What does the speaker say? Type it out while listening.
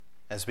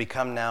As we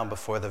come now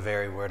before the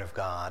very word of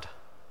God,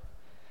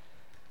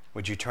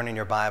 would you turn in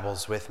your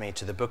Bibles with me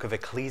to the book of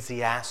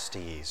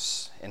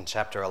Ecclesiastes in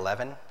chapter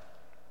 11?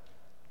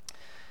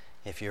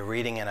 If you're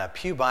reading in a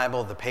pew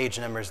Bible, the page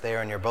number's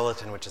there in your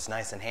bulletin, which is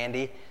nice and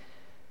handy.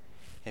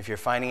 If you're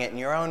finding it in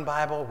your own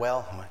Bible,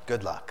 well,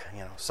 good luck.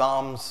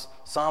 Psalms,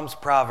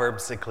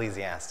 Proverbs,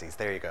 Ecclesiastes.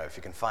 There you go. If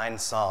you can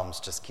find Psalms,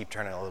 just keep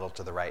turning a little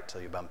to the right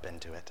till you bump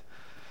into it.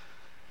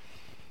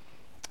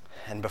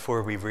 And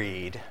before we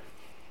read,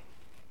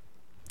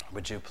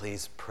 would you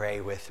please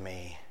pray with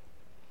me?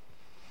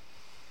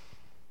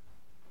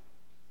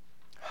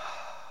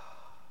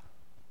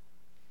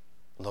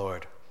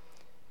 Lord,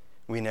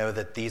 we know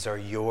that these are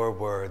your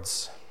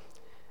words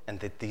and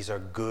that these are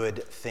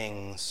good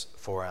things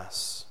for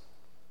us.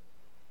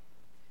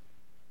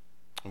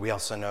 We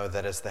also know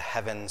that as the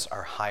heavens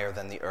are higher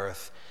than the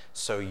earth,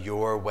 so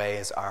your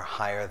ways are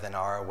higher than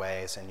our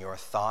ways and your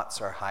thoughts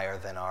are higher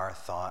than our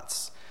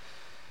thoughts.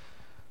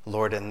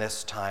 Lord, in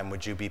this time,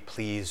 would you be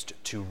pleased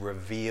to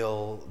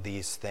reveal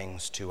these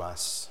things to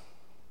us?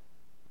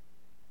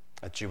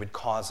 That you would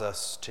cause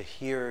us to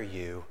hear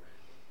you,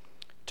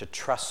 to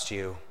trust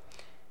you,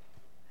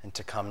 and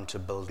to come to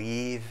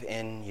believe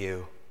in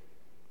you.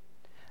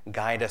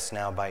 Guide us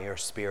now by your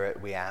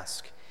Spirit, we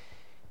ask.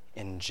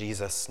 In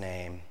Jesus'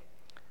 name,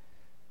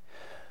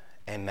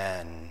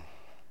 amen.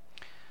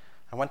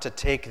 I want to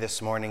take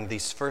this morning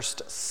these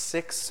first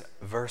 6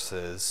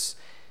 verses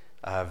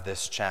of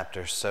this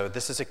chapter. So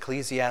this is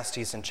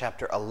Ecclesiastes in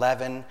chapter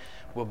 11.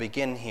 We'll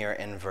begin here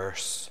in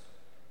verse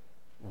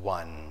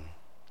 1.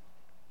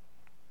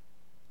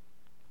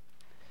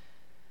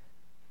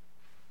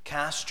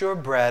 Cast your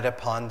bread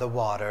upon the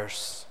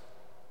waters,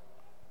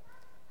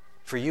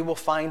 for you will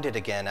find it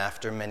again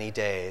after many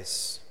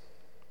days.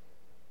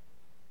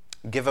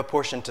 Give a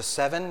portion to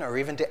 7 or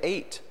even to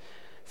 8,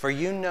 for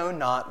you know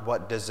not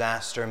what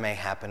disaster may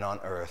happen on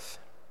earth.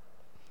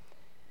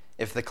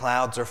 If the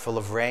clouds are full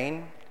of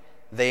rain,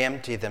 they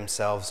empty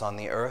themselves on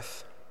the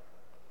earth.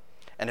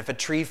 And if a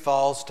tree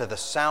falls to the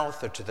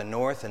south or to the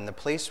north, in the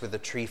place where the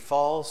tree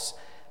falls,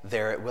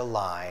 there it will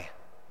lie.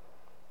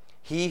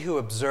 He who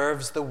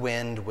observes the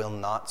wind will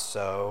not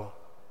sow,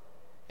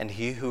 and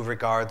he who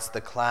regards the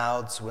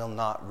clouds will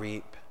not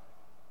reap.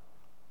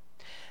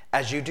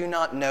 As you do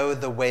not know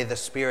the way the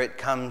Spirit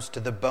comes to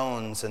the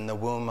bones in the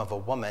womb of a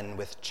woman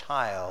with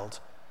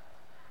child,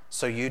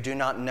 so you do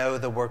not know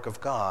the work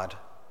of God,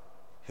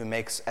 who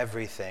makes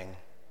everything.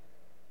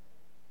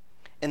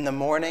 In the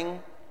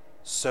morning,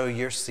 sow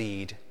your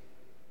seed,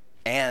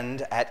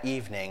 and at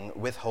evening,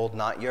 withhold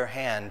not your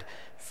hand,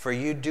 for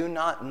you do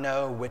not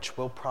know which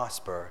will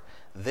prosper,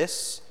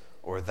 this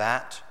or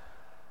that,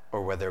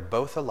 or whether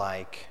both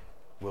alike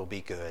will be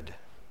good.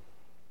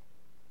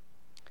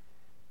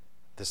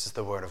 This is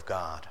the word of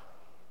God.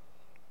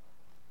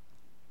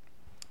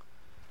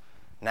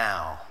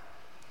 Now,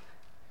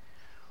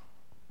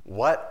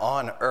 what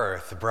on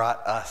earth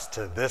brought us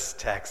to this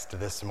text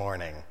this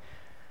morning?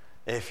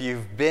 If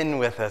you've been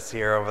with us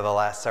here over the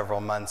last several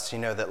months, you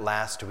know that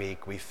last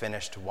week we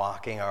finished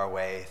walking our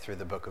way through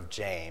the book of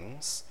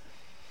James.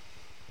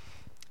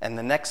 And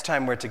the next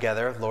time we're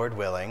together, Lord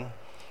willing,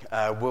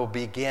 we'll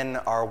begin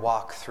our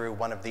walk through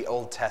one of the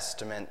Old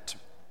Testament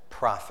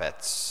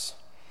prophets.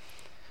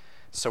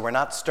 So we're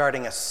not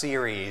starting a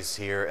series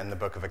here in the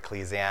book of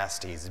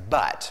Ecclesiastes,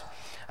 but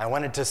I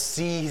wanted to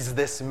seize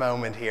this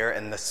moment here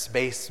in the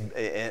space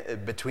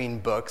between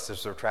books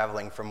as we're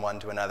traveling from one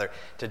to another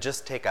to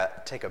just take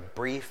a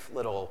brief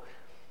little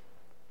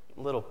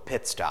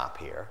pit stop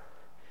here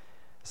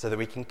so that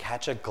we can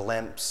catch a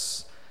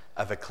glimpse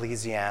of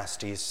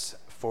Ecclesiastes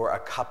for a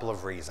couple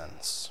of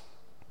reasons.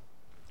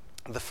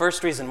 The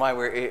first reason why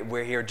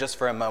we're here just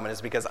for a moment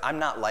is because I'm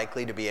not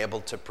likely to be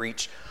able to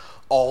preach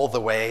all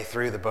the way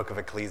through the book of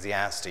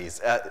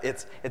Ecclesiastes.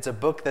 It's a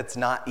book that's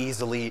not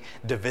easily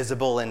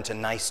divisible into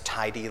nice,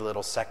 tidy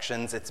little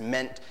sections. It's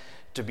meant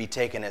to be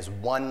taken as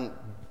one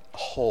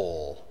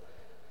whole.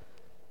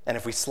 And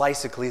if we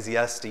slice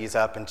Ecclesiastes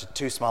up into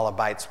too small of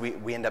bites,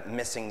 we end up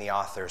missing the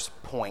author's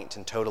point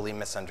and totally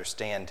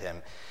misunderstand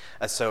him.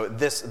 So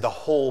the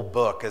whole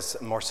book is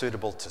more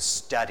suitable to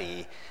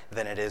study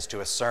than it is to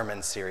a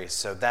sermon series.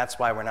 So that's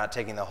why we're not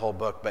taking the whole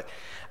book. But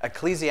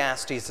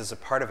Ecclesiastes is a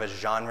part of a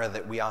genre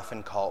that we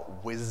often call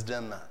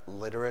wisdom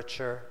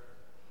literature.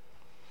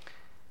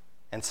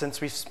 And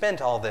since we've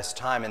spent all this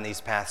time in these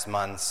past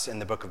months in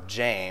the book of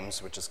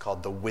James, which is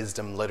called the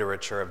wisdom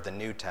literature of the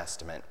New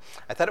Testament,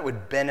 I thought it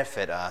would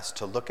benefit us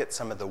to look at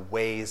some of the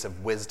ways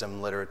of wisdom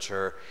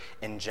literature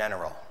in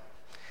general.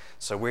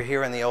 So we're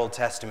here in the Old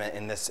Testament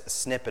in this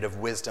snippet of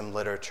wisdom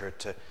literature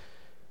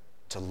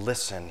to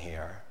listen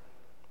here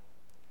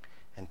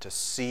and to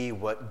see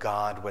what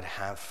God would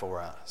have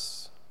for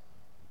us.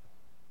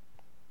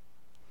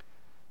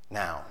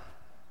 Now,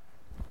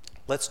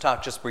 let's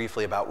talk just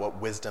briefly about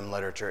what wisdom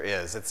literature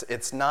is.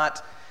 It's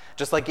not,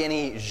 just like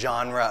any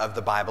genre of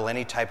the Bible,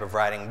 any type of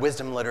writing,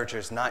 wisdom literature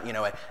is not,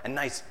 a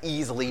nice,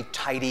 easily,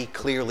 tidy,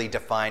 clearly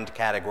defined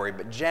category,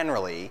 but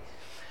generally,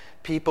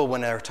 People,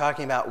 when they're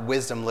talking about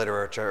wisdom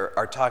literature,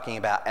 are talking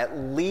about at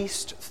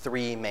least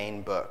 3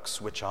 main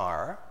books, which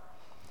are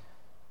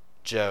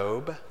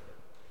Job,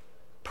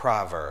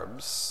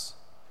 Proverbs,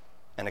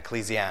 and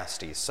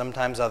Ecclesiastes.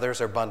 Sometimes others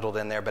are bundled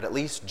in there, but at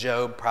least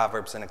Job,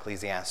 Proverbs, and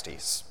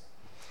Ecclesiastes.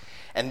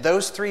 And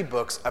those 3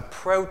 books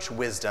approach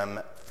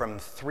wisdom from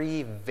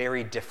 3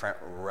 very different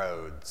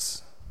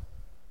roads.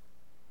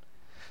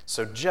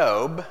 So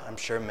Job, I'm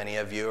sure many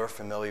of you are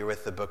familiar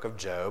with the book of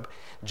Job.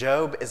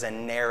 Job is a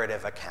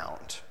narrative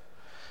account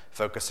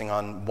focusing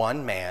on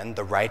one man,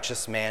 the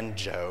righteous man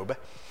Job,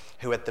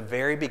 who at the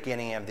very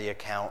beginning of the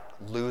account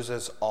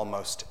loses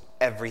almost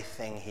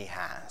everything he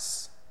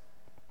has.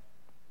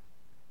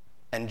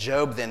 And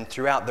Job then,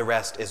 throughout the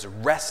rest, is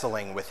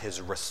wrestling with his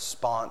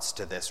response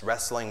to this,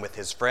 wrestling with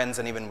his friends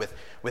and even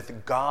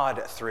with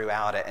God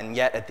throughout it. And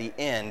yet at the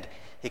end,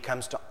 he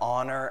comes to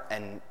honor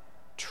and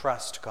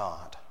trust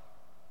God.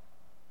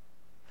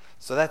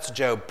 So that's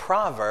Job.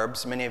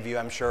 Proverbs, many of you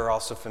I'm sure are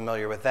also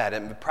familiar with that.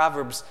 And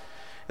Proverbs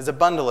is a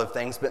bundle of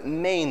things, but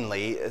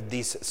mainly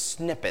these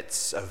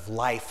snippets of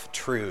life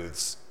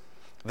truths.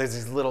 There's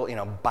these little,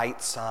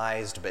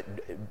 bite-sized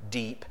but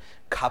deep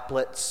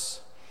couplets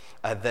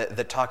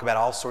that talk about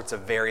all sorts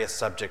of various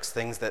subjects,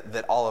 things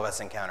that all of us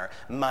encounter,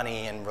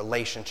 money and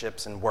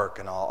relationships and work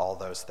and all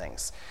those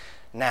things.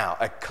 Now,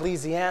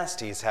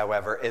 Ecclesiastes,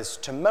 however, is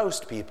to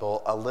most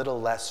people a little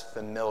less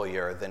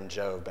familiar than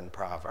Job and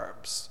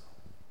Proverbs.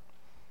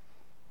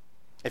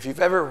 If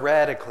you've ever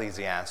read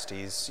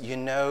Ecclesiastes, you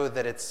know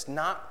that it's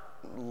not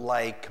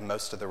like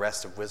most of the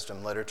rest of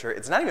wisdom literature.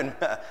 It's not even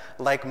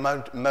like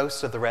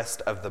most of the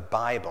rest of the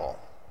Bible.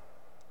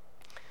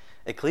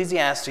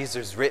 Ecclesiastes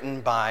is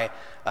written by,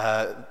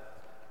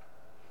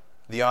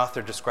 the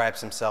author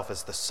describes himself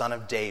as the son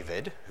of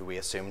David, who we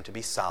assume to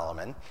be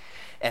Solomon,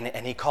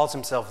 and he calls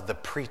himself the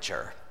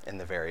preacher in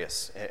the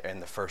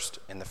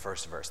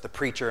first verse. The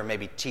preacher, or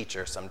maybe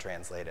teacher, some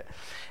translate it.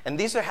 And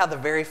these are how the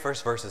very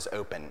first verses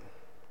open.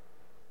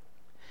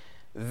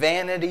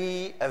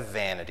 Vanity of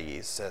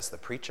vanities, says the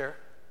preacher.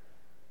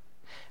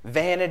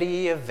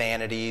 Vanity of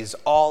vanities,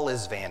 all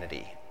is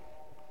vanity.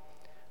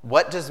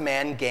 What does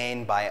man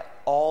gain by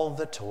all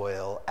the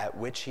toil at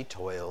which he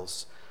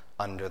toils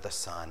under the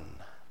sun?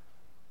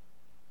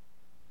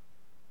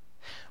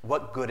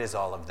 What good is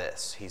all of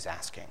this, he's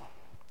asking.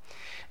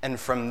 And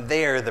from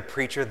there, the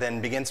preacher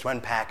then begins to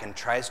unpack and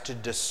tries to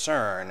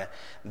discern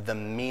the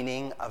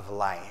meaning of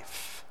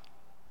life,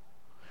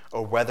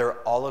 or whether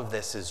all of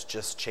this is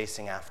just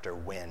chasing after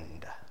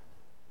wind.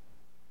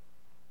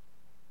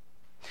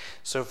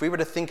 So if we were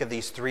to think of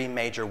these 3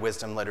 major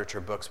wisdom literature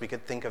books, we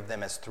could think of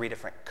them as 3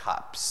 different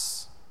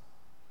cups.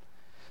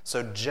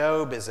 So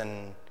Job is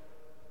an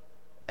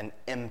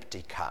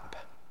empty cup.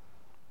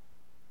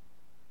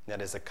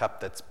 That is a cup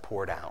that's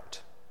poured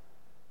out,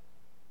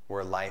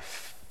 where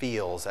life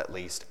feels at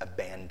least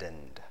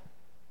abandoned.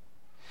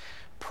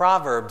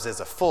 Proverbs is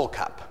a full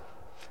cup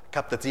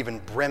that's even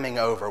brimming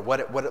over, what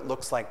it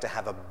looks like to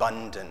have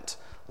abundant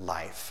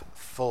life,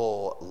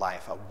 full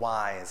life, a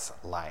wise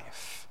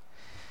life.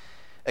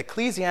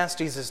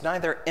 Ecclesiastes is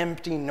neither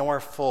empty nor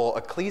full.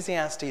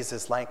 Ecclesiastes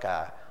is like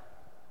a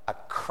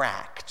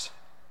cracked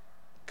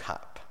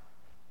cup.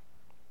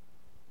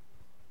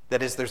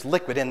 That is, there's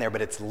liquid in there,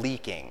 but it's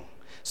leaking.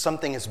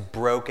 Something is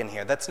broken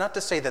here. That's not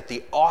to say that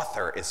the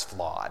author is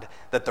flawed,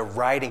 that the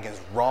writing is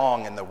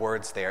wrong in the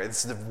words there.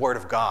 It's the word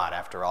of God,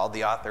 after all.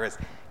 The author is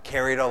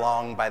carried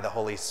along by the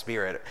Holy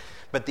Spirit.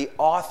 But the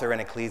author in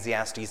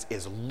Ecclesiastes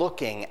is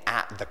looking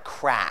at the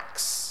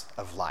cracks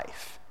of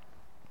life.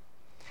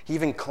 He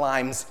even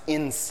climbs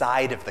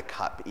inside of the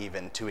cup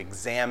even to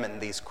examine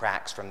these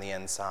cracks from the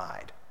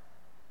inside.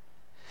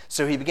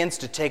 So he begins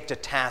to take to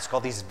task all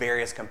these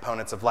various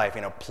components of life,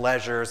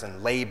 pleasures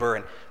and labor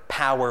and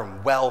power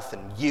and wealth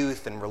and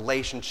youth and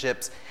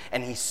relationships.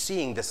 And he's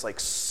seeing this like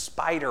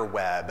spider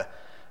web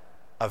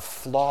of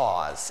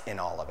flaws in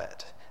all of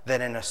it.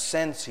 That in a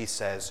sense, he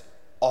says,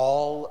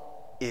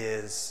 all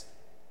is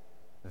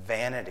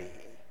vanity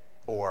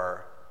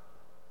or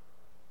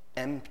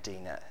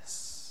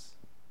emptiness.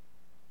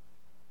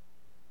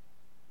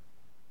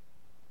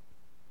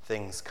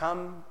 Things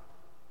come,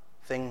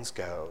 things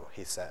go,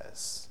 he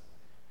says.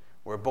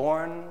 We're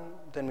born,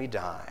 then we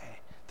die.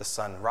 The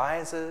sun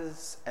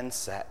rises and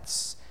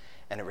sets,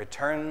 and it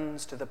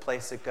returns to the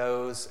place it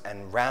goes,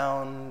 and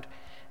round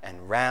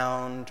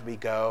we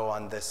go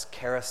on this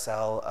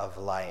carousel of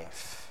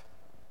life.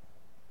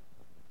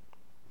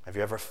 Have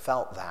you ever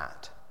felt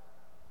that?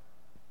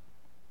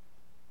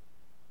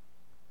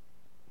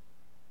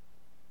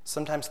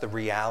 Sometimes the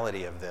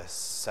reality of this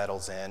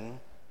settles in,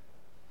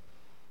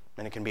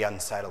 and it can be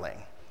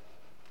unsettling.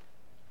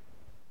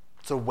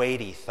 It's a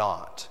weighty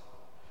thought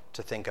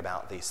to think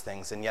about these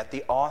things, and yet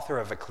the author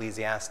of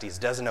Ecclesiastes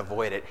doesn't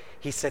avoid it.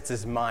 He sets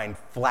his mind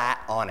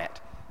flat on it.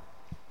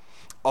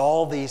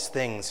 All these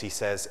things, he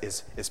says,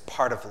 is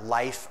part of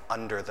life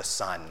under the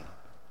sun.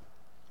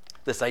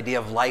 This idea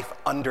of life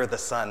under the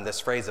sun, this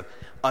phrase of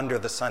under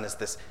the sun, is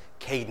this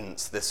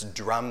cadence, this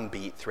drum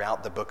beat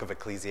throughout the book of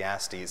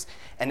Ecclesiastes.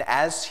 And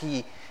as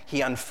he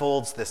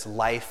unfolds this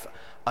life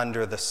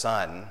under the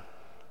sun,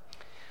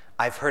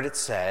 I've heard it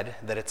said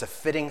that it's a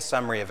fitting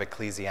summary of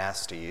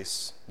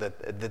Ecclesiastes,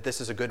 that this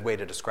is a good way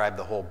to describe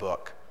the whole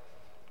book.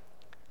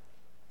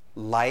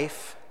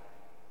 Life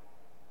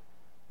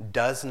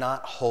does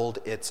not hold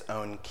its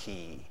own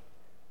key.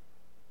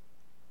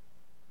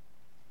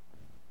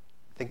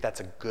 I think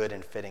that's a good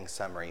and fitting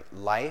summary.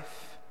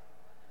 Life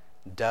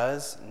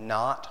does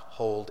not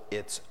hold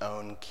its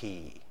own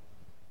key.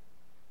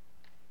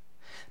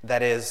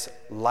 That is,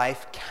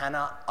 life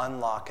cannot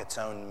unlock its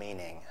own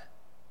meaning,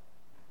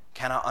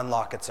 cannot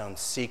unlock its own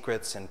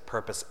secrets and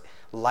purpose.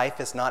 Life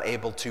is not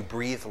able to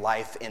breathe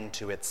life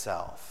into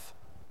itself.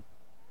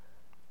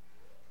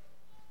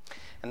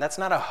 And that's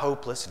not a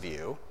hopeless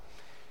view.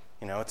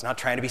 It's not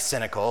trying to be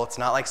cynical. It's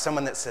not like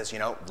someone that says,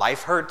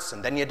 life hurts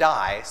and then you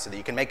die so that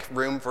you can make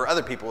room for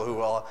other people who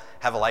will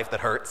have a life that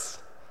hurts.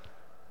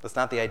 That's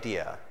not the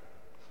idea.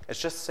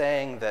 It's just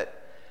saying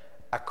that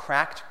a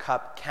cracked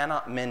cup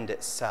cannot mend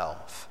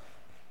itself.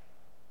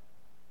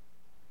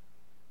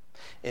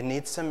 It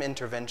needs some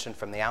intervention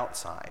from the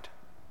outside.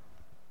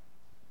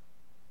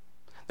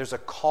 There's a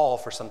call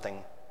for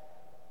something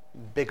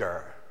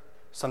bigger,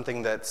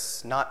 something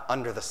that's not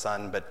under the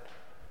sun, but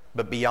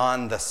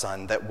beyond the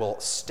sun, that will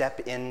step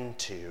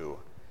into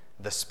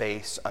the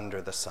space under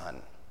the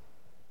sun.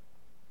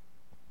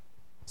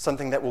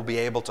 Something that will be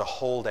able to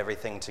hold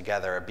everything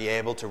together, be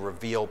able to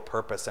reveal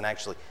purpose and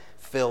actually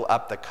fill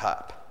up the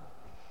cup.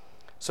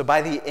 So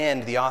by the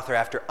end, the author,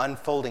 after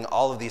unfolding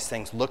all of these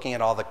things, looking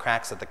at all the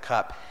cracks at the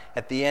cup,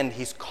 at the end,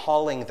 he's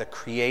calling the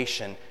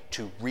creation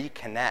to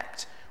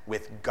reconnect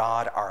with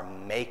God, our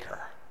maker,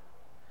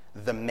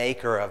 the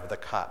maker of the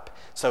cup.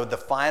 So the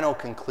final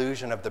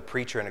conclusion of the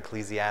preacher in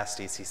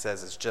Ecclesiastes, he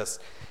says, is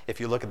just, if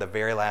you look at the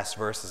very last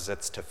verses,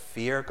 it's to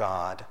fear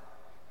God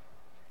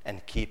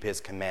and keep his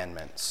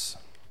commandments.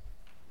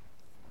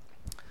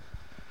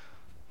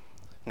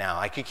 Now,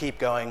 I could keep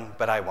going,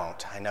 but I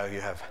won't. I know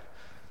you have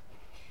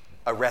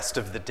a rest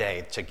of the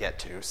day to get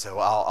to, so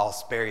I'll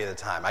spare you the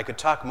time. I could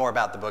talk more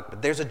about the book,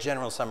 but there's a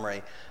general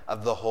summary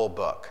of the whole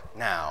book.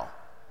 Now,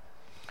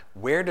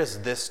 where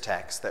does this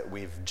text that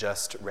we've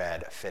just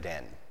read fit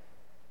in?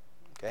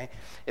 Okay?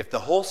 If the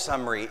whole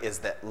summary is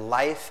that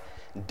life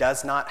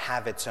does not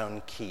have its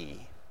own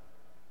key,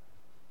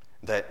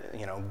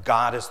 that,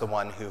 God is the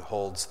one who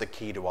holds the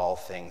key to all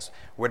things,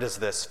 where does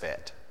this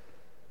fit?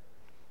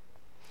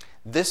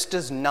 This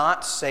does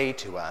not say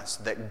to us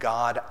that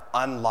God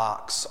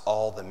unlocks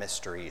all the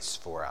mysteries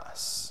for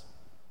us.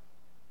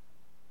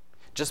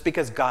 Just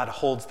because God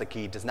holds the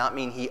key does not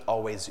mean he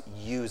always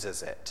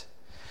uses it.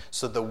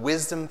 So the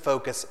wisdom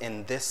focus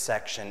in this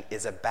section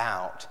is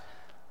about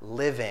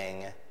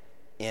living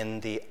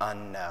in the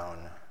unknown.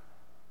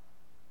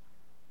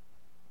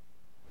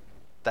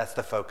 That's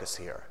the focus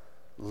here.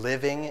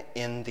 Living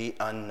in the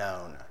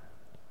unknown.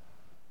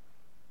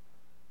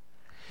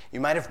 You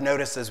might have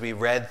noticed as we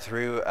read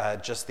through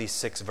just these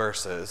 6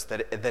 verses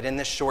that in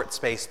this short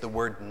space the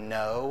word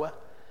know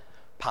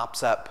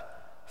pops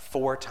up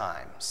 4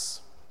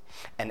 times.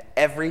 And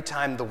every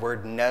time the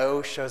word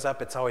know shows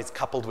up, it's always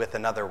coupled with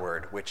another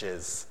word, which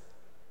is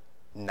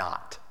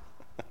not.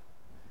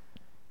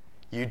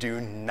 You do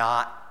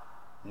not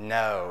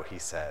know, he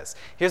says.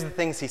 Here's the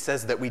things he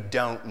says that we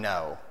don't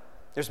know.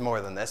 There's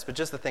more than this, but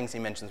just the things he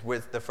mentions.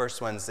 With the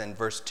first one's in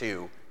verse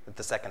 2,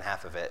 the second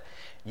half of it.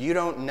 You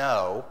don't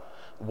know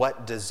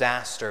what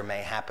disaster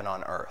may happen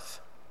on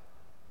earth.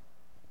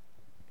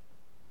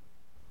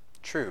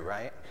 True,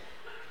 right?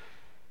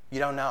 You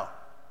don't know.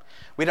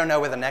 We don't know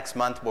whether next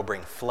month will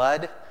bring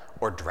flood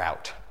or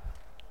drought.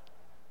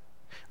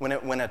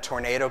 When a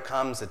tornado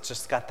comes, it's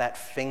just got that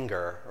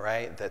finger,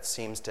 right, that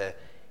seems to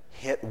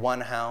hit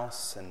one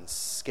house and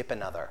skip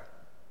another.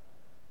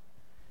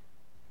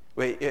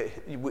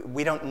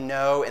 We don't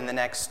know in the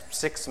next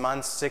 6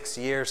 months, 6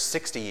 years,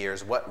 60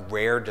 years what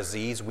rare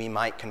disease we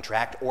might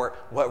contract or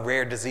what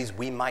rare disease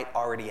we might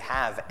already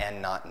have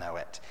and not know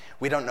it.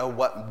 We don't know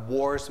what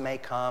wars may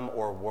come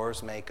or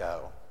wars may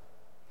go.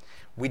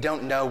 We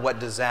don't know what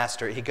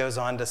disaster. He goes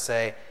on to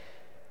say,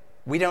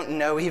 we don't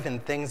know even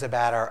things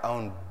about our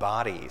own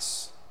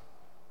bodies.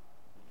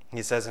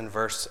 He says in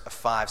verse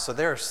 5, so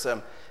there are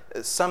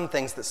some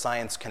things that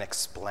science can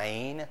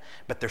explain,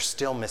 but they're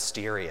still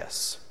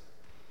mysterious.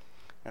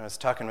 I was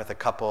talking with a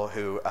couple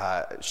who,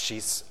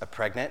 she's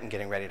pregnant and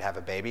getting ready to have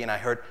a baby, and I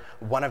heard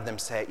one of them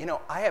say,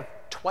 I have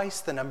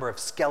twice the number of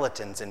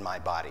skeletons in my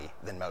body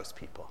than most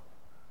people.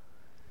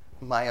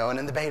 My own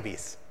and the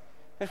baby's.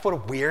 What a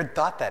weird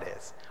thought that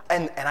is.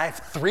 And I have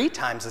 3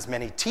 times as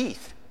many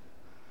teeth.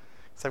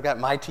 So I've got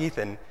my teeth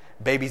and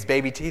baby's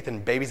baby teeth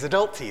and baby's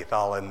adult teeth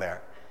all in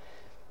there.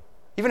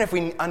 Even if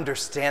we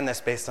understand this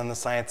based on the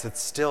science,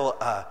 it's still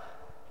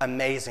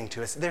amazing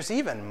to us. There's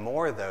even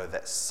more, though,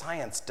 that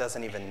science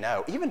doesn't even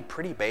know. Even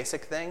pretty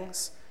basic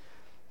things.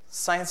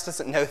 Science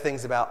doesn't know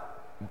things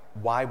about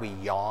why we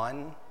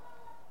yawn,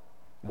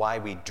 why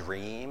we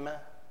dream,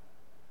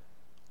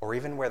 or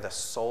even where the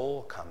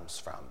soul comes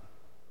from.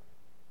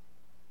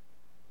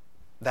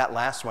 That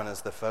last one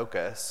is the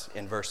focus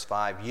in verse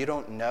 5. You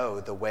don't know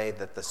the way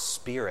that the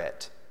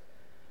Spirit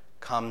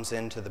comes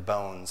into the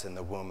bones in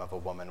the womb of a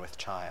woman with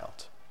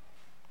child.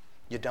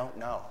 You don't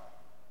know.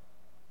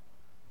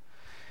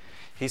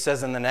 He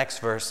says in the next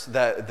verse,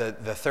 the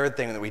third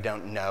thing that we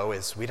don't know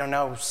is we don't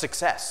know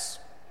success.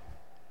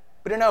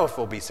 We don't know if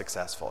we'll be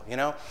successful,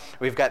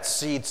 We've got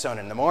seed sown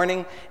in the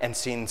morning and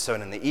seed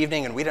sown in the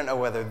evening, and we don't know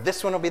whether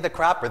this one will be the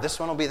crop or this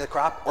one will be the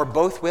crop, or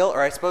both will,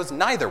 or I suppose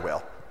neither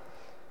will.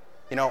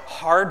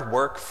 Hard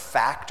work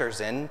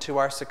factors into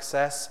our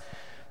success,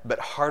 but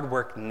hard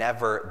work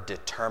never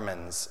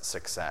determines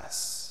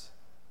success.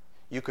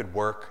 You could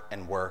work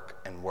and work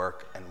and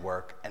work and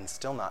work and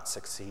still not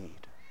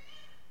succeed.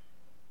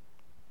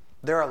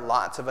 There are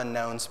lots of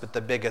unknowns, but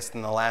the biggest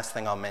and the last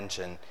thing I'll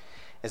mention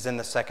is in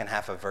the second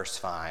half of verse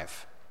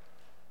 5.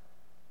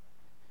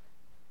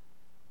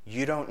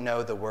 You don't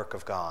know the work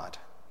of God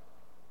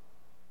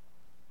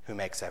who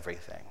makes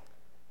everything.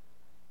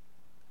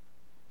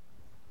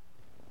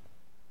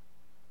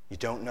 You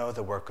don't know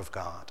the work of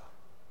God.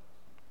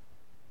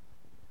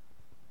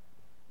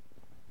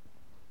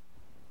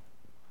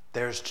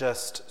 There's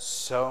just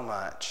so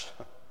much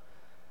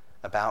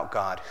about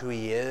God, who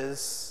he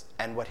is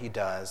and what he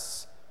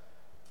does,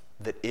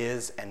 that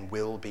is and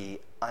will be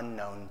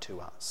unknown to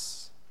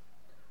us.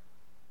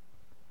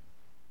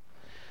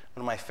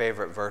 One of my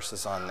favorite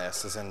verses on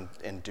this is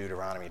in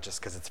Deuteronomy, just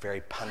because it's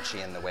very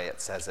punchy in the way it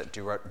says it.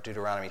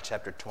 Deuteronomy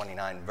chapter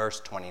 29, verse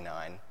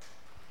 29.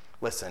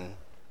 Listen.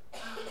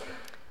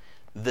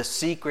 The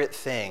secret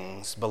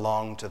things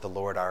belong to the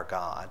Lord our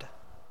God,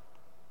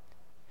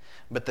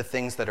 but the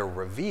things that are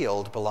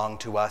revealed belong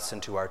to us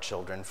and to our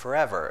children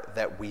forever,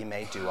 that we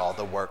may do all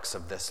the works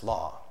of this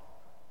law.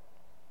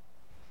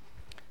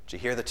 Did you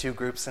hear the two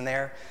groups in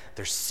there?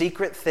 There's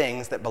secret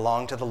things that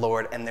belong to the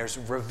Lord, and there's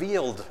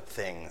revealed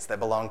things that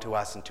belong to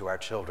us and to our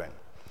children.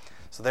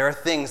 So there are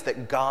things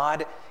that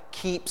God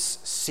keeps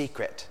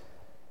secret,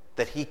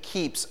 that he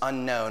keeps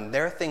unknown.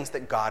 There are things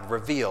that God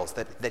reveals,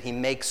 that he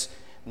makes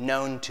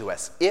known to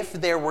us. If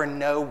there were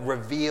no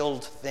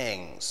revealed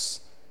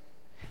things,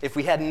 if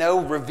we had no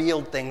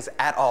revealed things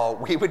at all,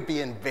 we would be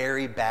in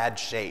very bad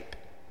shape.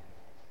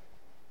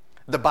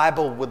 The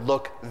Bible would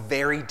look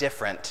very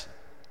different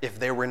if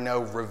there were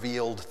no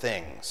revealed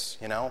things,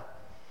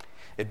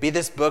 It'd be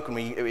this book, and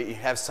we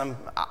have some,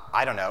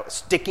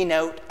 sticky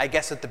note, I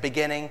guess, at the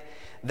beginning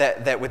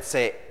that would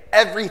say,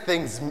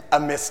 everything's a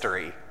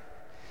mystery.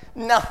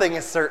 Nothing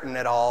is certain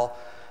at all.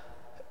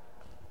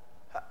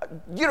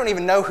 You don't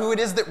even know who it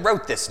is that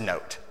wrote this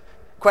note.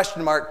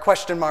 Question mark,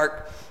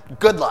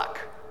 good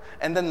luck.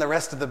 And then the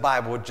rest of the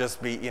Bible would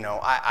just be,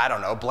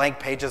 blank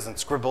pages and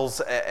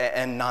scribbles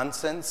and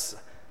nonsense.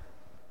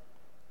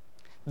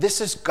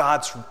 This is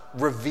God's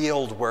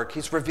revealed work.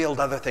 He's revealed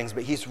other things,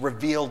 but he's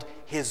revealed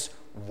his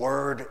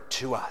word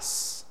to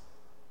us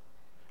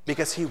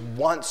because he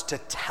wants to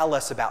tell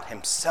us about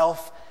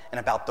himself and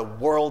about the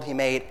world he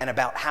made and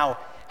about how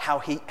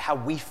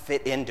we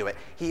fit into it.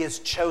 He has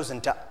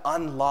chosen to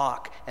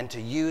unlock and to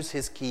use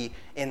his key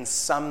in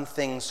some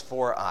things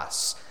for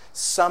us.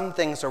 Some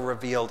things are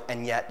revealed,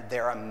 and yet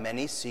there are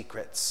many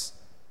secrets,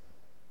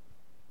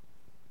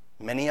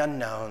 many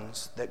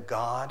unknowns that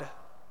God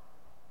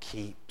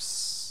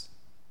keeps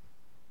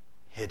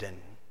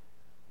hidden.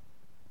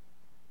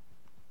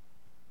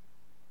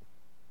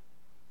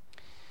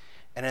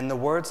 And in the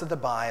words of the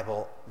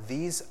Bible,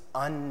 these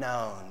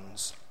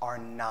unknowns are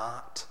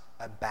not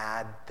a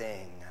bad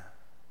thing.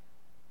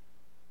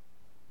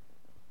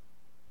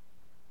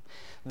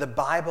 The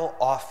Bible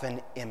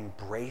often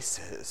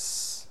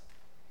embraces,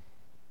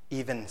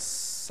 even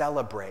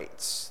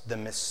celebrates the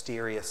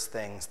mysterious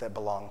things that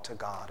belong to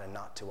God and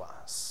not to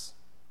us.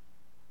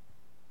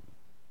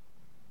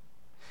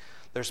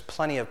 There's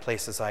plenty of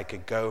places I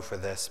could go for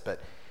this, but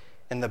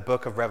in the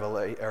book of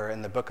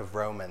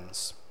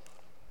Romans,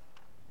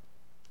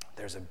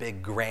 there's a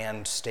big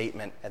grand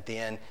statement at the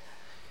end.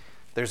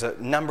 There's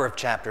a number of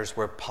chapters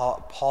where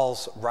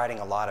Paul's writing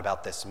a lot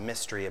about this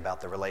mystery,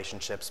 about the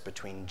relationships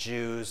between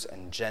Jews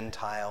and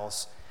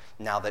Gentiles.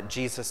 Now that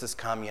Jesus has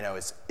come,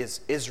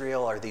 is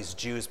Israel, are these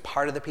Jews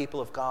part of the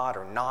people of God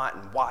or not?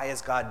 And why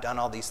has God done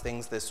all these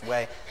things this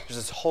way? There's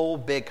this whole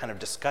big kind of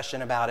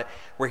discussion about it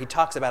where he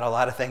talks about a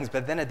lot of things.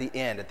 But then at the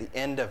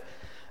end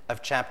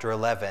of chapter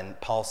 11,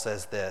 Paul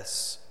says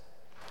this: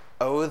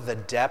 "Oh, the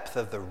depth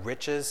of the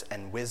riches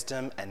and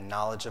wisdom and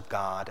knowledge of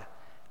God,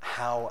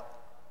 how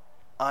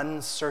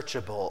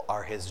unsearchable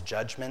are his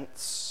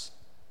judgments,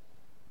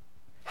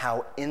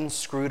 how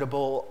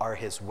inscrutable are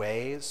his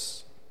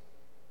ways.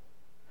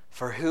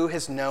 For who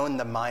has known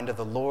the mind of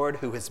the Lord?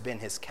 Who has been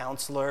his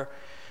counselor?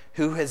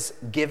 Who has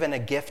given a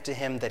gift to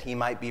him that he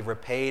might be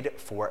repaid?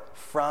 For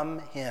from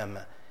him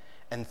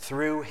and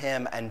through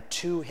him and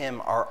to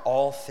him are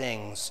all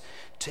things.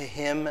 To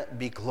him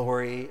be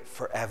glory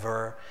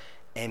forever.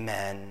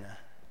 Amen."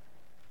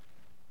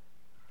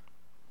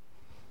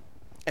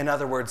 In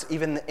other words,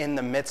 even in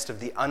the midst of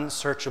the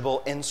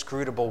unsearchable,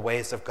 inscrutable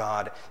ways of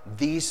God,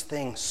 these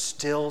things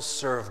still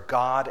serve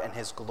God and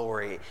his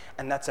glory,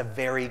 and that's a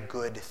very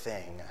good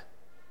thing.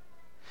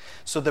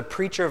 So the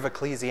preacher of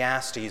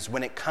Ecclesiastes,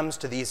 when it comes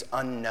to these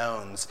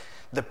unknowns,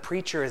 the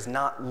preacher is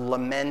not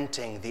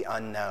lamenting the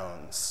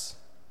unknowns.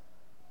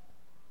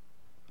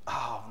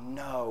 Oh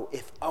no,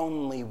 if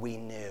only we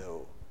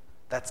knew.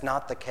 That's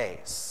not the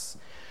case.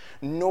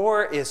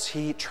 Nor is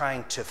he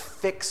trying to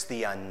fix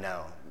the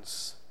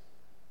unknowns.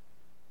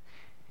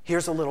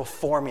 Here's a little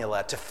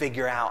formula to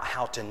figure out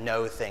how to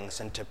know things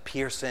and to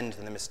pierce into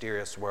the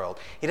mysterious world.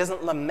 He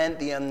doesn't lament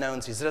the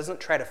unknowns. He doesn't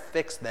try to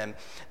fix them.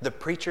 The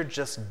preacher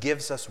just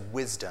gives us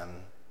wisdom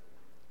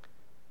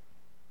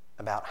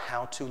about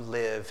how to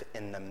live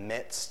in the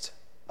midst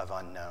of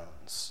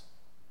unknowns,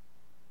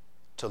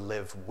 to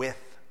live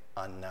with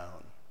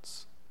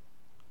unknowns.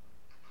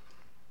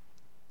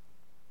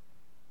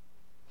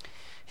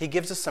 He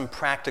gives us some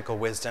practical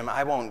wisdom.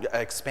 I won't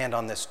expand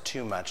on this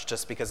too much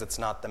just because it's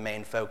not the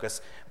main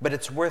focus, but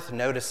it's worth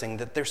noticing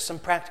that there's some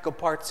practical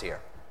parts here.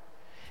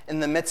 In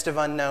the midst of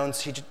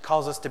unknowns, he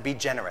calls us to be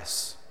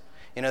generous.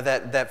 You know,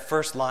 that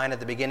first line at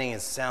the beginning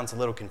sounds a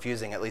little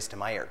confusing, at least to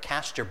my ear.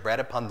 Cast your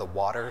bread upon the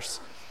waters.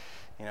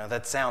 You know,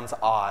 that sounds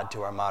odd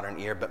to our modern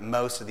ear, but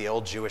most of the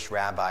old Jewish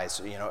rabbis,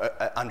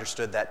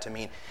 understood that to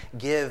mean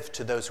give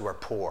to those who are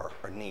poor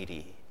or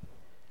needy.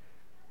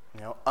 You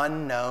know,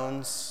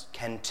 unknowns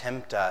can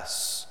tempt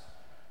us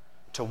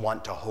to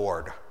want to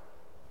hoard.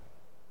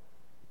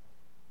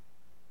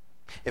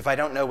 If I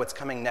don't know what's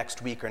coming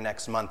next week or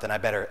next month, then I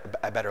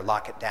better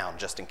lock it down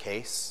just in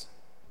case.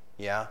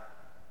 Yeah?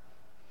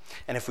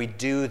 And if we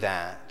do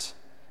that,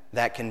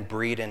 that can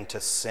breed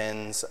into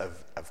sins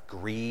of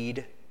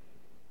greed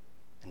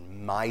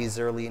and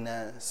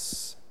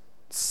miserliness,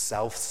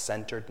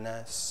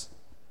 self-centeredness.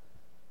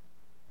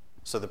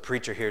 So the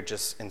preacher here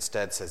just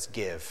instead says,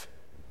 give,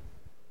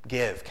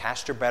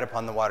 cast your bread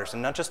upon the waters.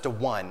 And not just to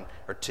 1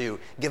 or 2,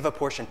 give a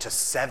portion to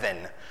 7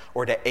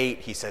 or to 8,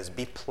 he says.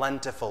 Be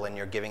plentiful in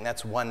your giving.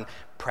 That's one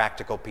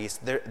practical piece.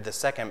 The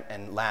second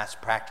and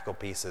last practical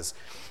piece is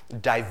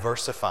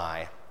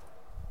diversify.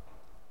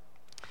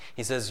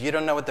 He says, you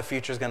don't know what the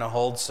future is going to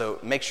hold, so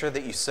make sure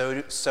that you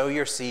sow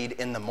your seed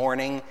in the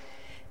morning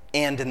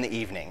and in the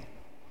evening.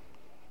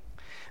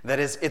 That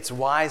is, it's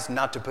wise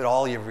not to put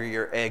all of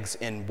your eggs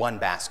in one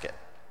basket.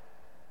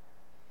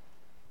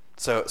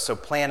 So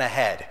plan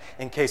ahead.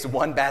 In case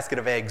one basket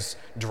of eggs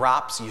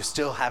drops, you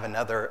still have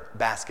another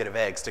basket of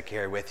eggs to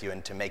carry with you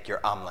and to make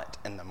your omelet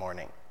in the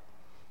morning.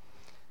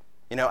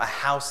 You know, a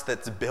house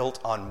that's built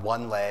on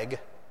one leg,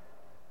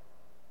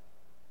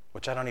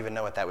 which I don't even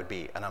know what that would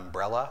be, an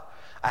umbrella.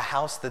 A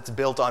house that's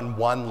built on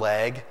one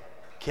leg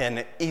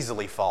can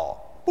easily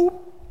fall. Boop.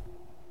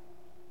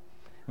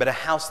 But a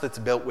house that's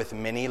built with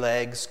many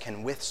legs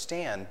can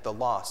withstand the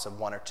loss of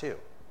 1 or 2.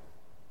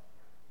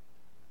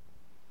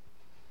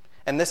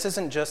 And this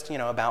isn't just,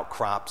 about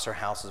crops or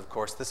houses, of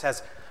course. This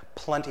has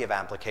plenty of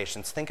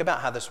applications. Think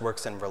about how this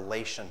works in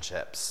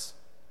relationships.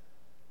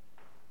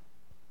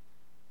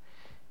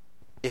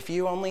 If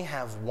you only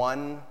have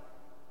one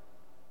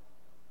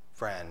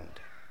friend,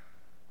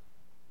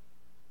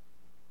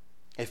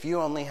 if you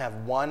only have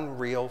one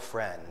real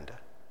friend,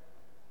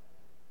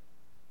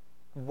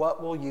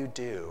 what will you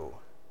do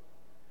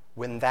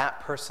when that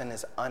person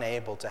is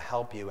unable to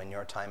help you in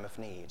your time of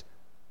need?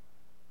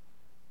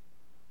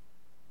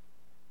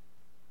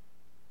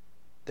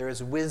 There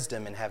is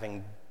wisdom in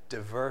having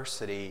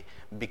diversity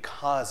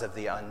because of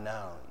the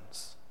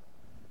unknowns.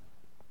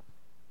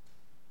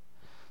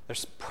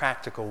 There's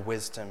practical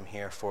wisdom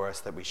here for us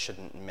that we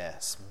shouldn't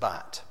miss,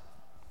 but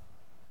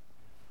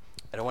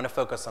I don't want to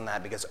focus on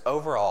that because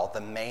overall,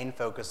 the main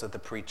focus of the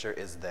preacher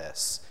is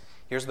this.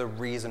 Here's the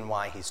reason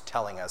why he's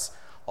telling us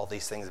all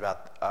these things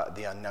about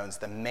the unknowns.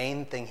 The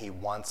main thing he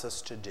wants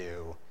us to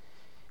do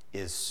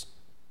is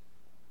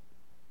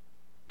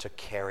to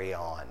carry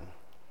on.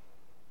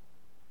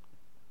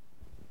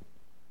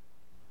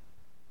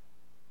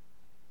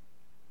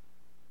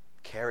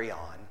 Carry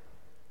on.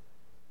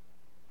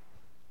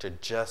 To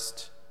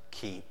just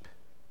keep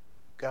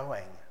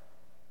going.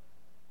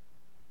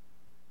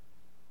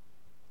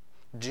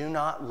 Do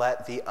not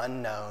let the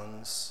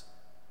unknowns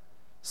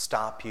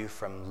stop you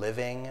from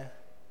living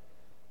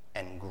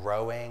and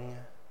growing,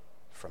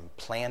 from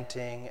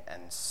planting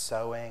and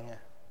sowing.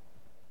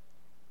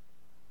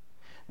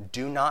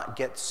 Do not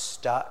get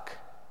stuck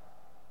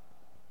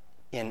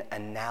in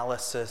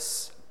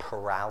analysis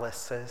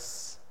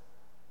paralysis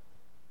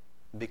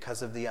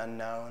because of the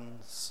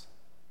unknowns.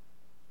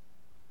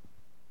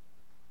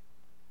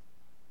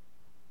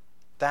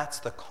 That's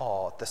the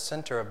call at the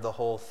center of the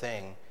whole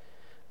thing.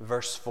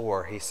 Verse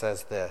 4, he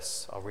says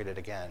this. I'll read it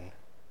again.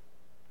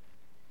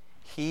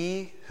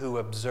 He who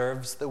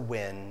observes the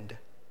wind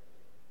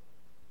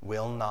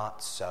will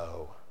not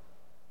sow,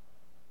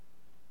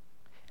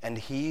 and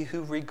he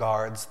who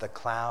regards the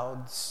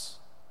clouds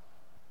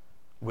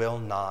will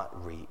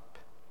not reap.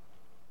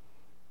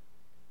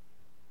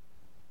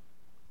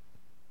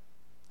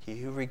 He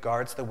who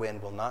regards the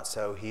wind will not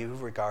sow. He who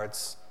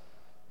regards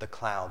the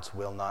clouds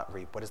will not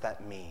reap. What does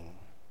that mean?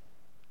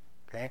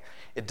 Okay?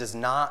 It does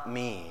not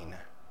mean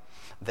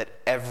that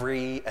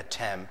every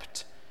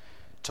attempt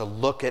to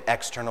look at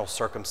external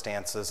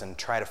circumstances and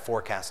try to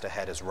forecast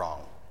ahead is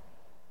wrong.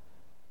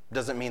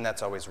 Doesn't mean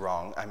that's always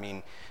wrong. I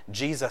mean,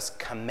 Jesus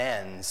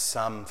commends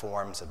some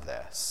forms of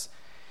this.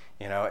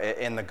 You know,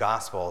 in the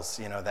Gospels,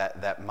 you know,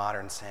 that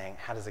modern saying,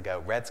 how does it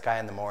go? Red sky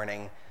in the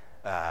morning,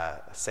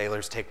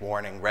 sailors take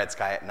warning. Red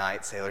sky at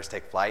night, sailors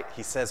take flight.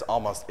 He says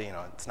almost, you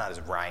know, it's not as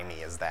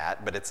rhymey as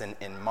that, but it's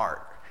in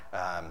Mark,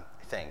 I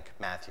think,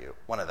 Matthew,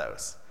 one of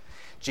those.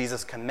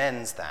 Jesus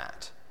commends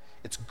that.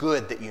 It's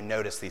good that you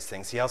notice these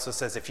things. He also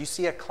says, if you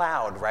see a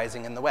cloud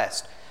rising in the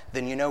west,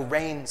 then you know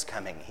rain's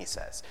coming, he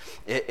says.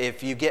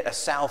 If you get a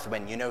south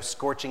wind, you know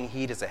scorching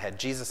heat is ahead.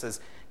 Jesus is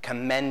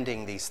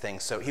commending these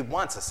things. So he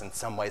wants us in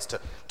some ways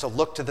to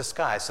look to the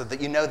sky so that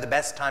you know the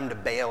best time to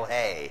bale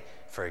hay,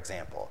 for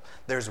example.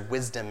 There's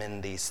wisdom in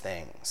these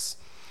things.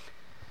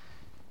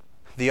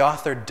 The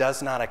author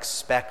does not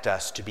expect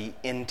us to be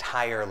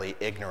entirely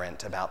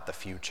ignorant about the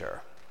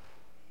future.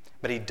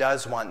 But he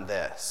does want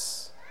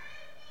this,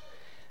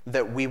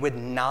 that we would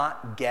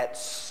not get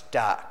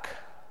stuck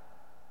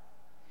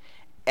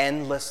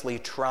endlessly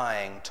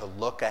trying to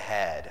look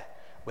ahead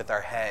with our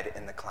head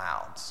in the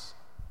clouds.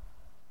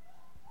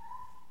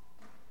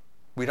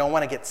 We don't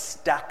want to get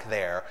stuck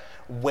there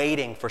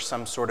waiting for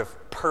some sort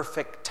of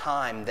perfect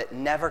time that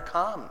never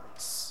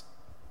comes.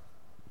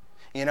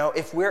 You know,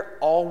 if we're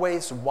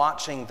always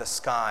watching the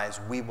skies,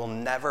 we will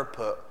never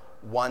put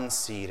one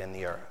seed in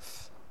the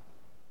earth.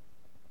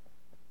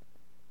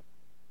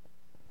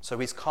 So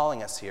he's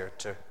calling us here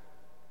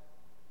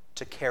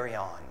to carry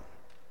on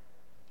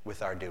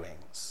with our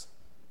doings.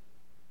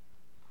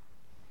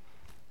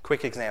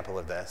 Quick example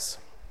of this.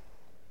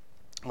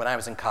 When I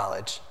was in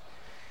college,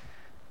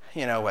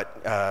 you know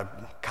what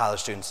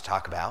college students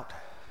talk about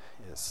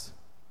is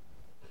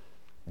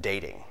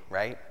dating,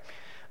 right?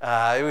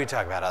 We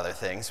talk about other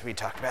things. We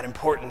talk about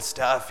important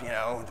stuff, you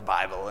know, the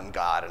Bible and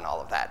God and all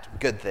of that,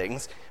 good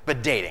things.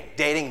 But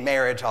dating,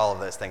 marriage, all of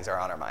those things are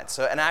on our minds.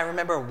 So, and I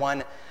remember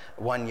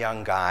one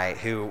young guy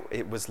who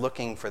was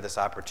looking for this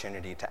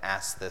opportunity to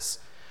ask this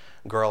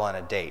girl on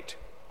a date.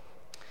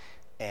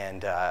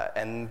 And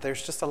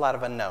there's just a lot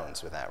of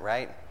unknowns with that,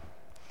 right?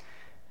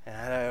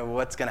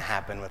 What's going to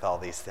happen with all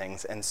these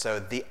things? And so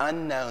the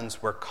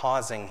unknowns were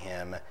causing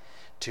him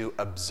to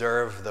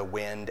observe the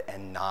wind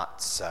and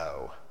not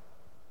sow.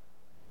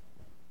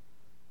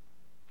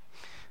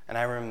 And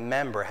I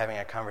remember having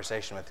a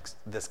conversation with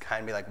this guy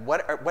and be like,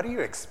 what are you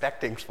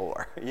expecting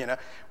for? You know,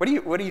 what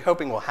are you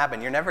hoping will happen?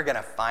 You're never going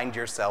to find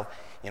yourself,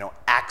 you know,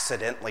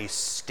 accidentally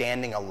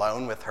standing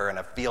alone with her in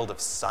a field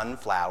of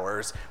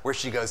sunflowers where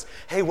she goes,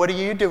 hey, what are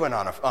you doing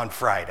on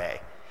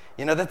Friday?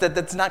 You know,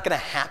 that's not going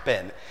to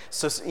happen.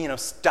 So, you know,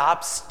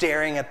 stop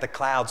staring at the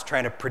clouds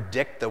trying to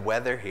predict the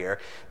weather here.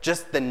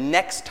 Just the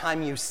next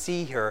time you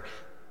see her,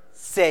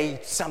 say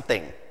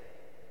something.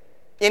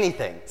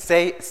 Anything.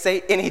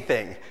 Say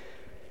anything.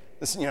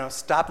 You know,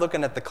 stop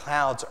looking at the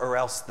clouds or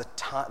else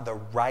the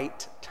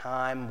right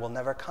time will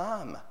never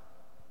come.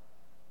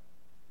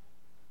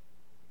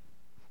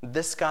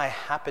 This guy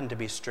happened to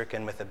be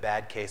stricken with a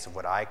bad case of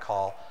what I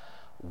call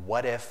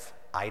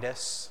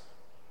what-if-itis.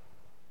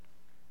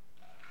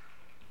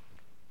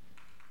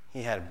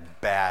 He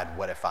had bad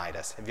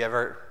what-if-itis. Have you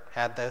ever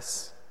had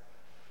this?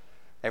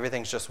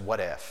 Everything's just what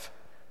if.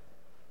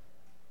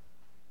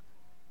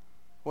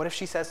 What if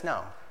she says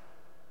no?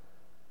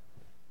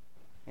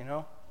 You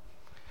know?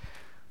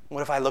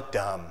 What if I look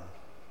dumb?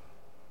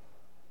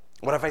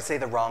 What if I say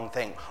the wrong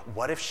thing?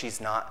 What if she's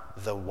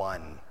not the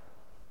one?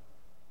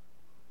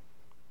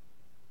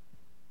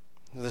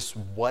 This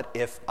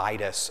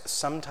what-if-itis,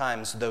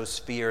 sometimes those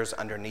fears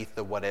underneath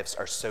the what-ifs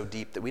are so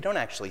deep that we don't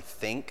actually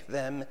think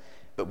them,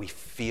 but we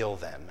feel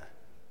them.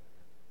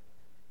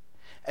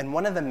 And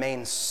one of the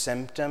main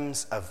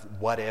symptoms of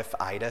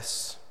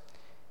what-if-itis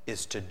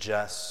is to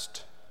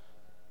just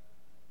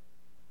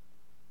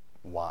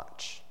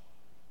watch.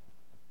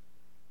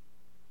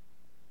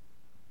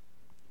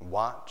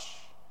 Watch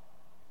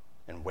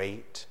and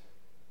wait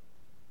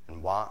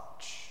and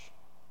watch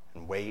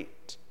and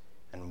wait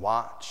and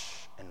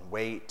watch and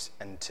wait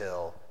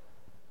until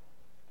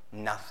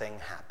nothing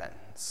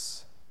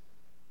happens.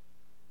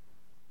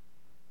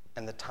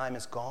 And the time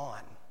is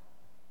gone.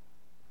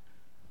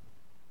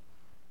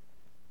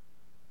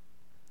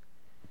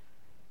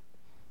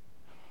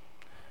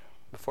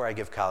 Before I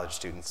give college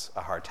students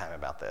a hard time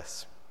about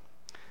this,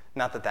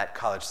 not that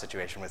college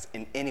situation was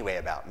in any way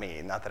about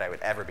me, not that I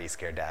would ever be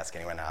scared to ask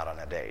anyone out on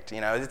a date.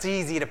 You know, it's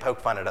easy to poke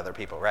fun at other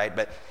people, right?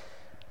 But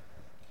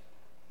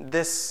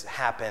this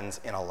happens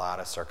in a lot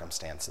of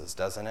circumstances,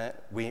 doesn't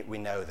it? We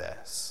know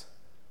this.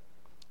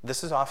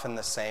 This is often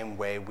the same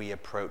way we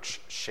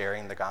approach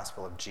sharing the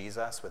gospel of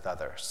Jesus with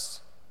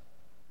others.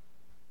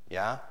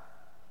 Yeah?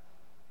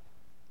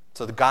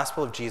 So the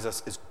gospel of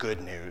Jesus is good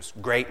news,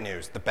 great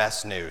news, the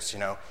best news. You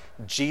know,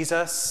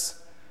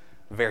 Jesus,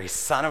 very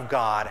Son of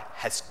God,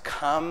 has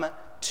come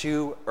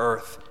to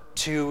earth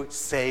to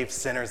save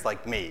sinners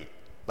like me,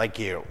 like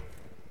you.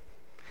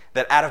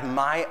 That out of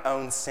my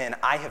own sin,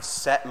 I have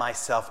set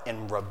myself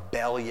in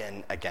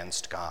rebellion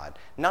against God.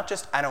 Not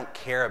just I don't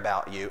care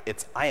about you,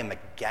 it's I am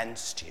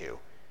against you.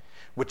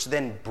 which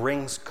then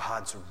brings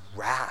God's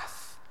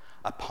wrath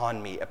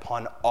upon me,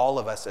 upon all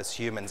of us as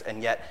humans.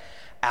 And yet,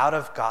 out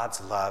of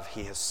God's love,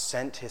 he has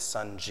sent his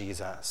son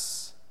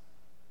Jesus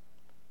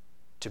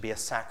to be a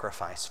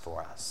sacrifice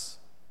for us,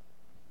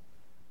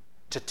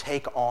 to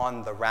take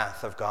on the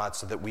wrath of God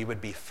so that we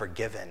would be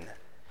forgiven.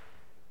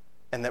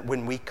 And that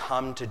when we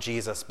come to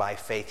Jesus by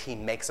faith, he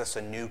makes us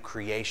a new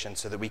creation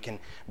so that we can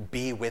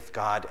be with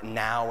God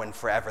now and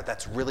forever.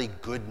 That's really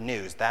good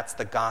news. That's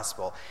the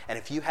gospel. And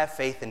if you have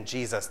faith in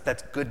Jesus,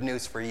 that's good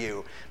news for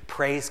you.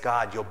 Praise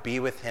God, you'll be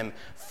with him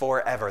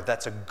forever.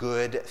 That's a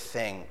good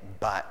thing.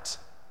 But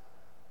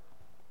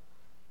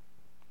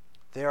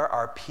there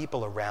are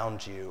people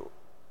around you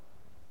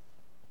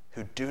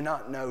who do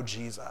not know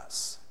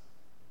Jesus,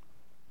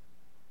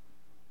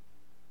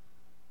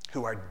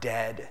 who are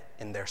dead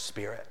in their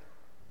spirit.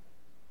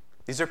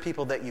 These are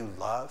people that you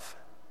love.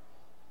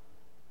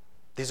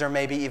 These are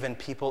maybe even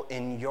people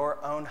in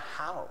your own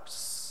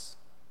house.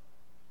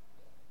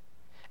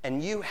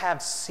 And you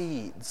have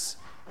seeds.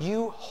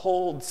 You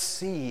hold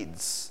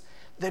seeds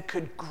that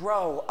could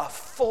grow a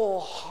full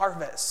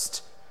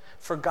harvest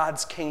for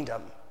God's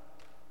kingdom,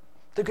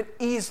 that could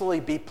easily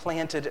be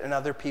planted in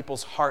other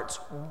people's hearts.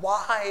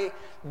 Why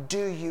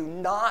do you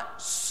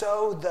not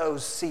sow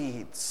those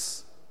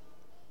seeds?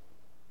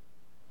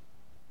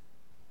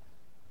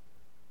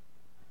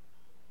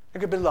 There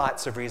could be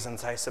lots of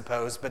reasons, I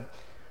suppose, but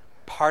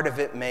part of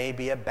it may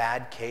be a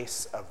bad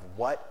case of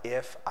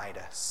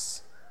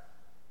what-if-itis.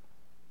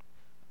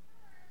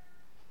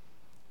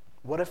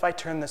 What if I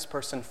turn this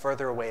person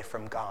further away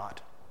from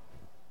God?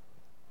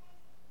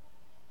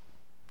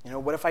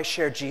 What if I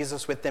share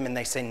Jesus with them and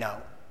they say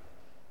no?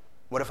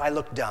 What if I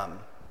look dumb?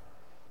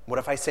 What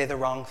if I say the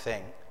wrong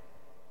thing?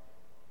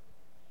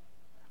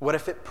 What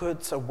if it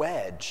puts a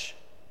wedge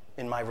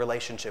in my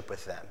relationship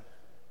with them?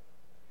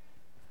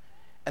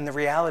 And the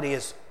reality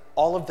is,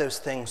 all of those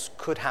things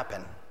could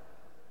happen.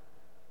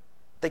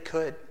 They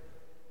could.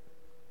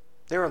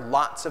 There are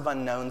lots of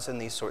unknowns in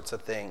these sorts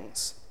of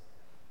things.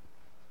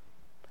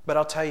 But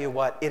I'll tell you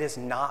what, it is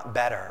not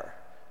better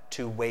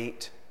to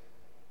wait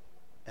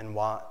and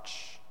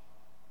watch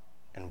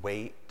and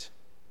wait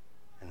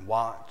and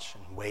watch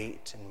and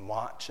wait and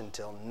watch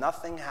until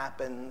nothing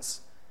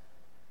happens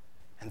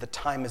and the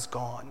time is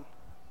gone.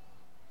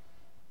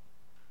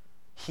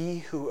 He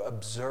who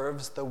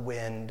observes the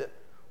wind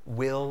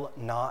will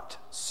not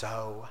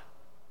sow.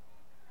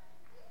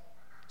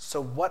 So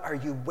what are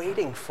you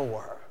waiting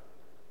for?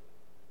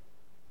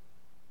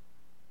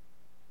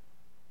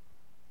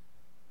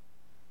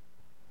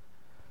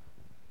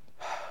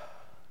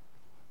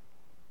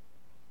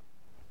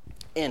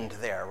 End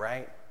there,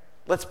 right?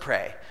 Let's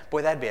pray.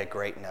 Boy, that'd be a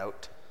great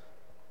note.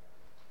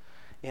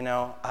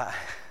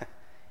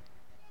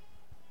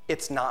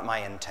 It's not my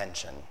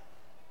intention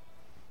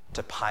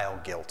to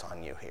pile guilt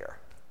on you here.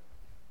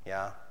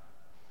 Yeah?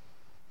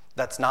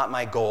 That's not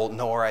my goal,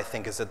 nor I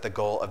think is it the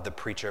goal of the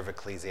preacher of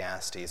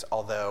Ecclesiastes.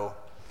 Although,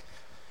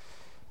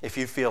 if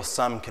you feel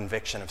some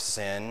conviction of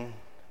sin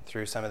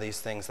through some of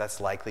these things,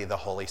 that's likely the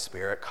Holy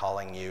Spirit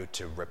calling you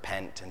to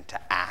repent and to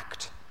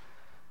act.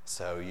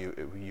 So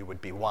you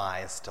would be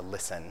wise to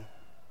listen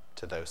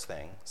to those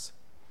things.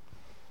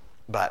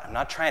 But I'm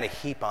not trying to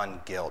heap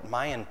on guilt.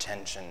 My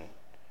intention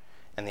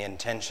and the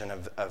intention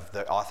of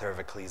the author of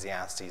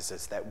Ecclesiastes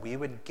is that we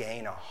would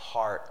gain a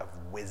heart of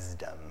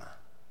wisdom.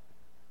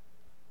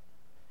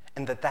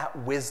 And that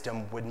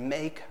wisdom would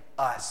make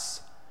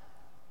us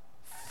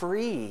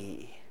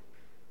free.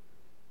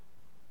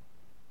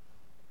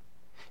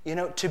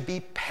 To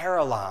be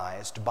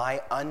paralyzed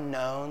by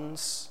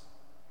unknowns,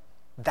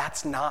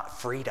 that's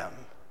not freedom.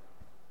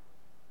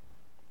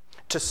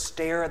 To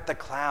stare at the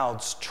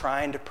clouds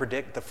trying to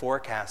predict the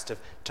forecast of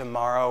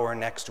tomorrow or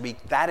next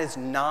week, that is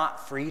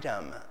not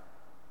freedom.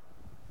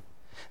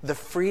 The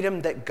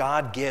freedom that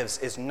God gives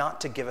is not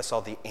to give us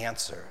all the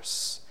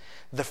answers.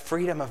 The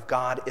freedom of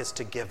God is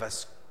to give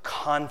us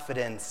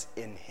confidence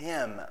in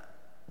him.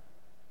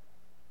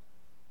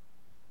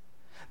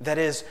 That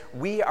is,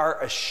 we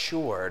are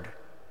assured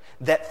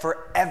that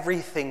for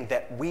everything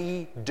that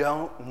we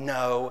don't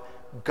know,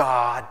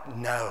 God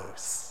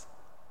knows.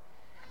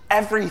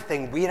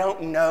 Everything we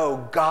don't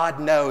know, God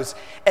knows.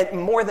 And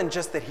more than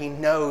just that he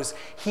knows,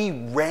 he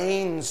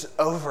reigns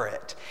over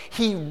it.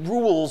 He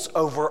rules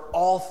over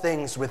all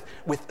things with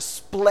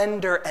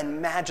splendor and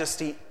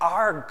majesty.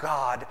 Our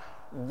God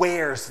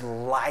wears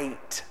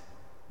light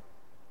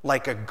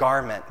like a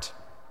garment.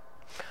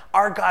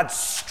 Our God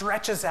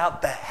stretches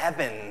out the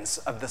heavens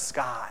of the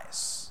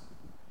skies.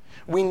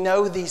 We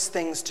know these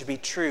things to be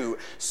true.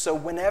 So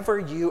whenever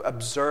you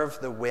observe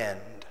the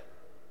wind,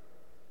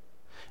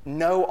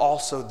 know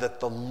also that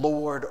the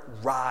Lord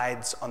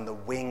rides on the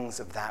wings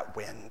of that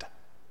wind.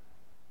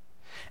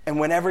 And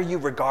whenever you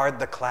regard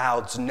the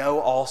clouds, know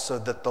also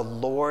that the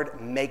Lord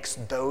makes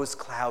those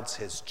clouds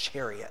his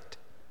chariot.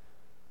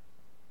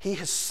 He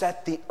has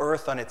set the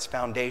earth on its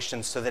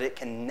foundation so that it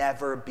can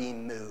never be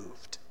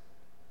moved.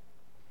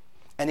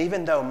 And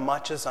even though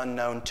much is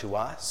unknown to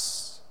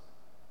us,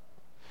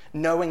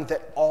 knowing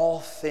that all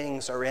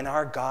things are in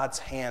our God's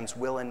hands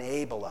will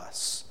enable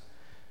us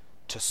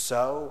to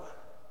sow,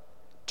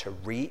 to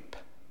reap,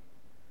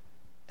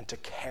 and to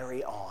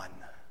carry on.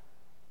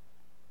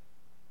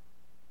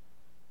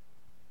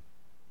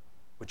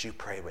 Would you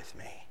pray with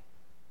me?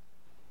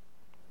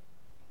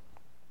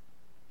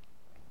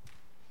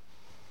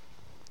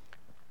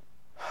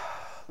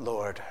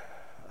 Lord,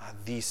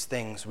 these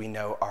things we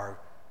know are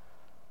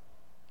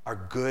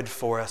good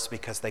for us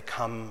because they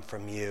come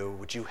from you.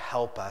 Would you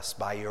help us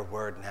by your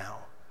word now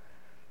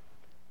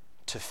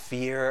to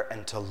fear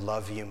and to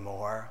love you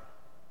more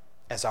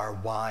as our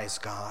wise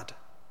God?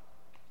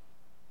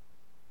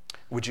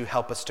 Would you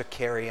help us to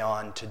carry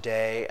on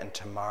today and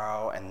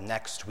tomorrow and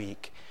next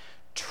week,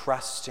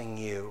 trusting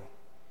you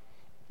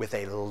with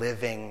a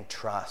living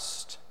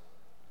trust,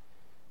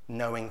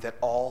 knowing that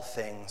all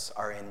things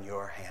are in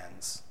your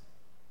hands.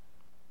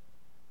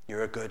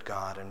 You're a good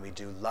God, and we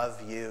do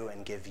love you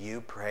and give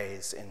you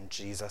praise in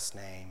Jesus'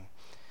 name.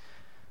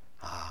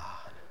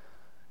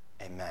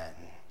 Amen.